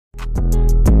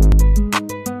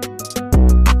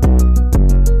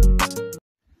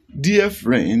Dear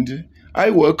friend,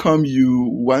 I welcome you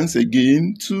once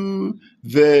again to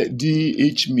the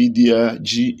DH Media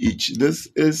GH. This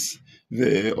is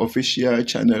the official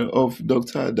channel of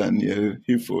Dr. Daniel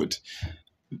Hayford.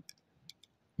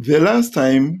 The last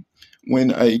time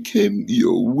when I came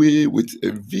your way with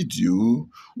a video,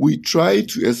 we tried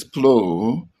to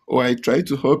explore, or I tried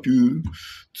to help you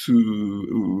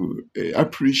to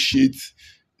appreciate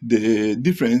the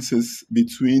differences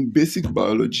between basic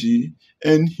biology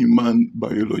and human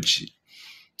biology.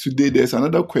 Today, there's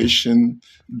another question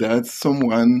that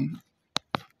someone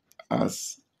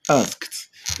has asked,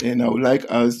 and I would like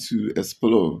us to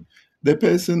explore. The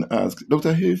person asked,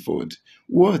 Dr. Hayford,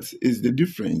 what is the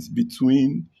difference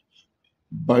between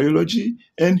biology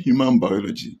and human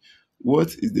biology? What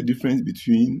is the difference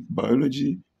between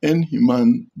biology and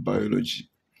human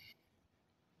biology?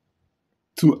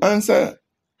 To answer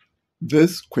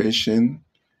this question,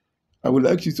 I would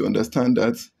like you to understand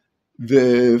that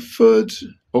the field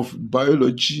of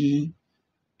biology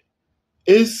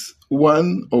is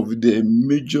one of the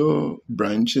major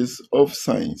branches of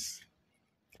science.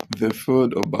 The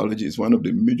field of biology is one of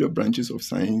the major branches of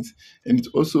science, and it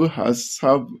also has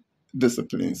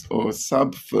sub-disciplines or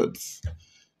subfields.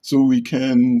 So we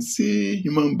can see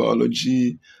human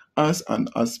biology as an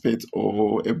aspect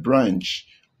or a branch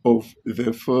of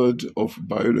the field of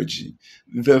biology.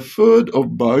 The field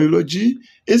of biology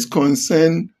is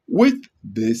concerned with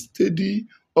the study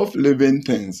of living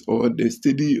things or the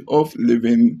study of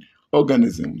living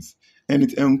organisms, and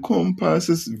it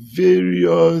encompasses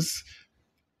various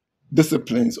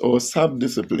disciplines or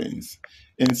sub-disciplines.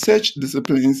 And such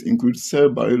disciplines include cell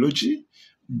biology,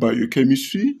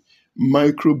 biochemistry,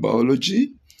 microbiology,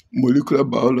 molecular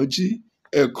biology,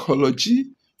 ecology,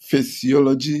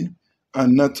 physiology,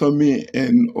 anatomy,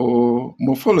 and or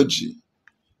morphology.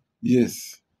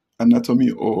 Yes,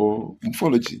 anatomy or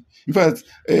morphology. In fact,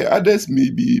 others may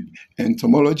be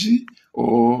entomology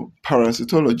or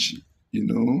parasitology,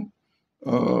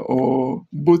 or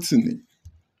botany.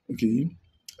 Okay.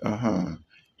 Uh-huh.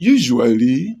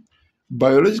 Usually,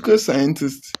 biological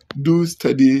scientists do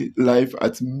study life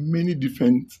at many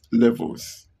different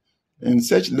levels, and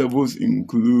such levels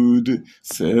include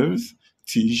cells,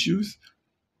 tissues,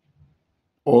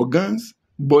 organs,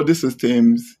 body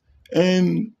systems,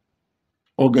 and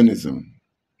organisms.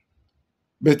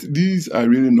 But these are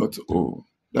really not all.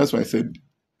 That's why I said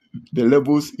the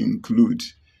levels include.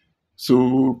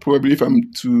 So probably if I'm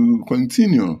to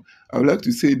continue, I would like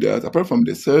to say that apart from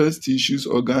the cells, tissues,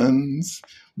 organs,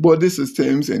 body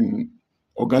systems, and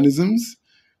organisms,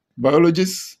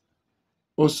 biologists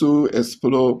also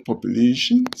explore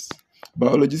populations.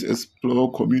 Biologists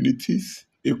explore communities,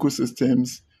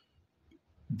 ecosystems,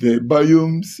 the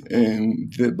biomes,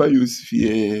 and the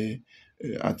biosphere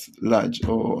at large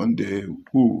or on the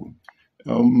whole.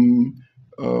 Um,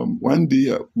 One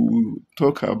day we'll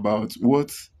talk about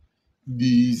what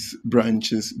these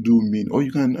branches do mean, or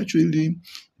you can actually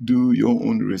do your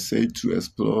own research to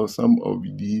explore some of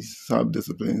these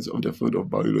sub-disciplines of the field of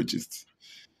biologists.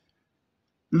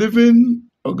 Living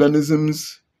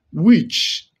organisms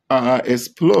which are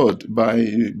explored by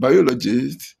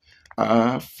biologists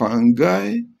are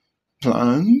fungi,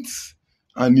 plants,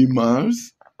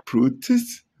 animals,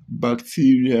 protists,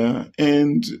 bacteria,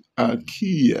 and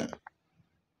archaea.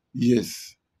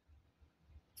 Yes,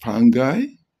 fungi,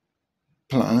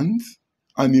 plants,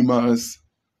 animals,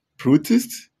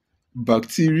 protists,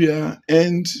 bacteria,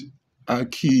 and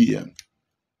archaea.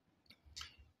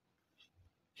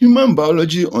 Human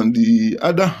biology, on the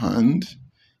other hand,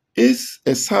 is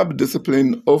a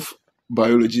sub-discipline of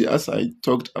biology, as I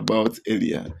talked about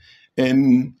earlier,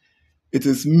 and it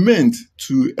is meant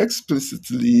to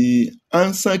explicitly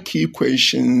answer key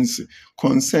questions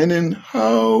concerning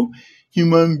how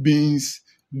human beings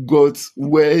got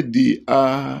where they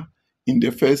are in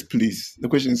the first place. The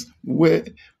question is, why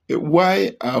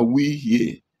are we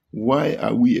here? Why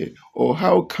are we here? Or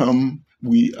how come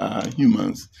we are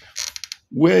humans?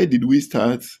 Where did we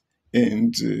start,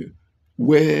 and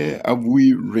where have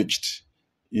we reached,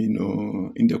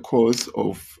 in the course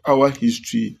of our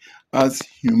history as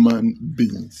human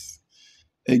beings?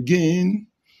 Again,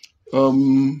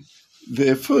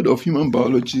 the field of human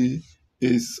biology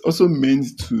is also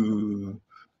meant to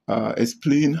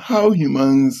explain how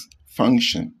humans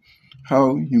function,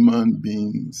 how human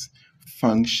beings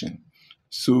function.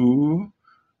 So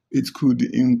it could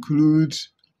include,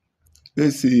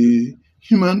 let's say,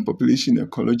 human population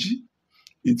ecology.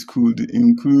 It could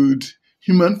include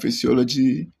human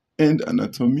physiology and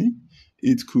anatomy.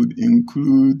 It could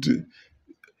include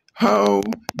how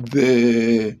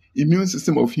the immune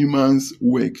system of humans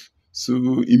work, so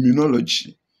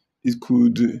immunology. It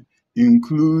could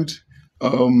include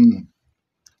um,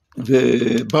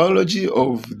 the biology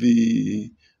of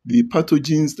the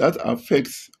pathogens that affect,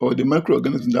 or the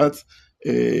microorganisms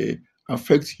that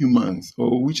affect humans,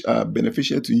 or which are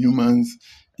beneficial to humans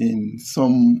in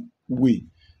some way.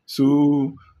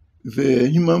 So the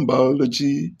human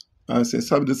biology, as a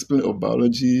subdiscipline of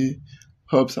biology,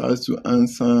 helps us to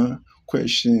answer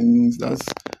questions that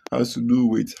has to do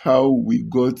with how we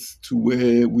got to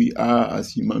where we are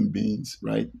as human beings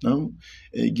right now.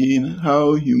 Again,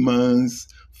 how humans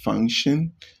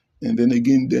function, and then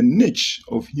again, the niche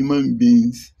of human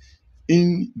beings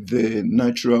in the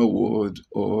natural world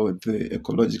or the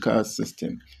ecological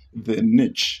system, the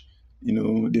niche,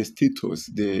 the status,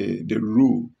 the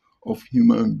role of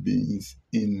human beings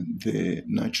in the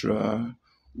natural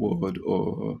world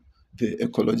or the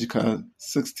ecological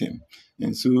system.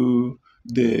 And so,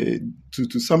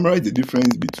 to summarize the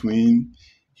difference between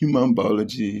human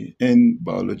biology and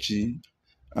biology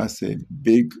as a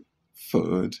big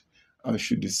third, I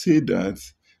should say that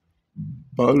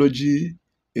biology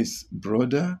is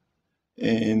broader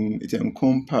and it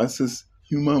encompasses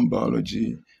human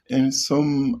biology and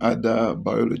some other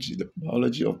biology, the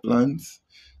biology of plants,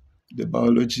 the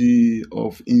biology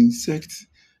of insects,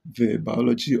 the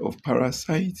biology of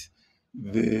parasites,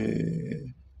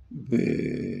 the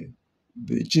the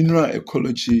the general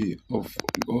ecology of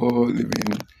all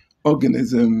living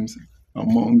organisms,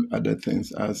 among other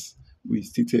things, as we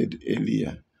stated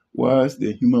earlier, whilst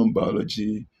the human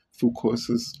biology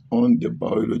focuses on the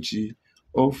biology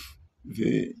of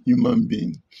the human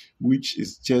being, which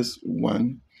is just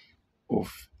one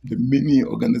of the many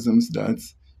organisms that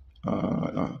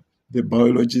the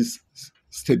biologists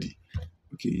study.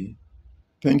 Okay,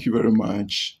 thank you very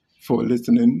much for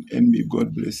listening, and may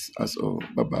God bless us all.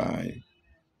 Bye bye.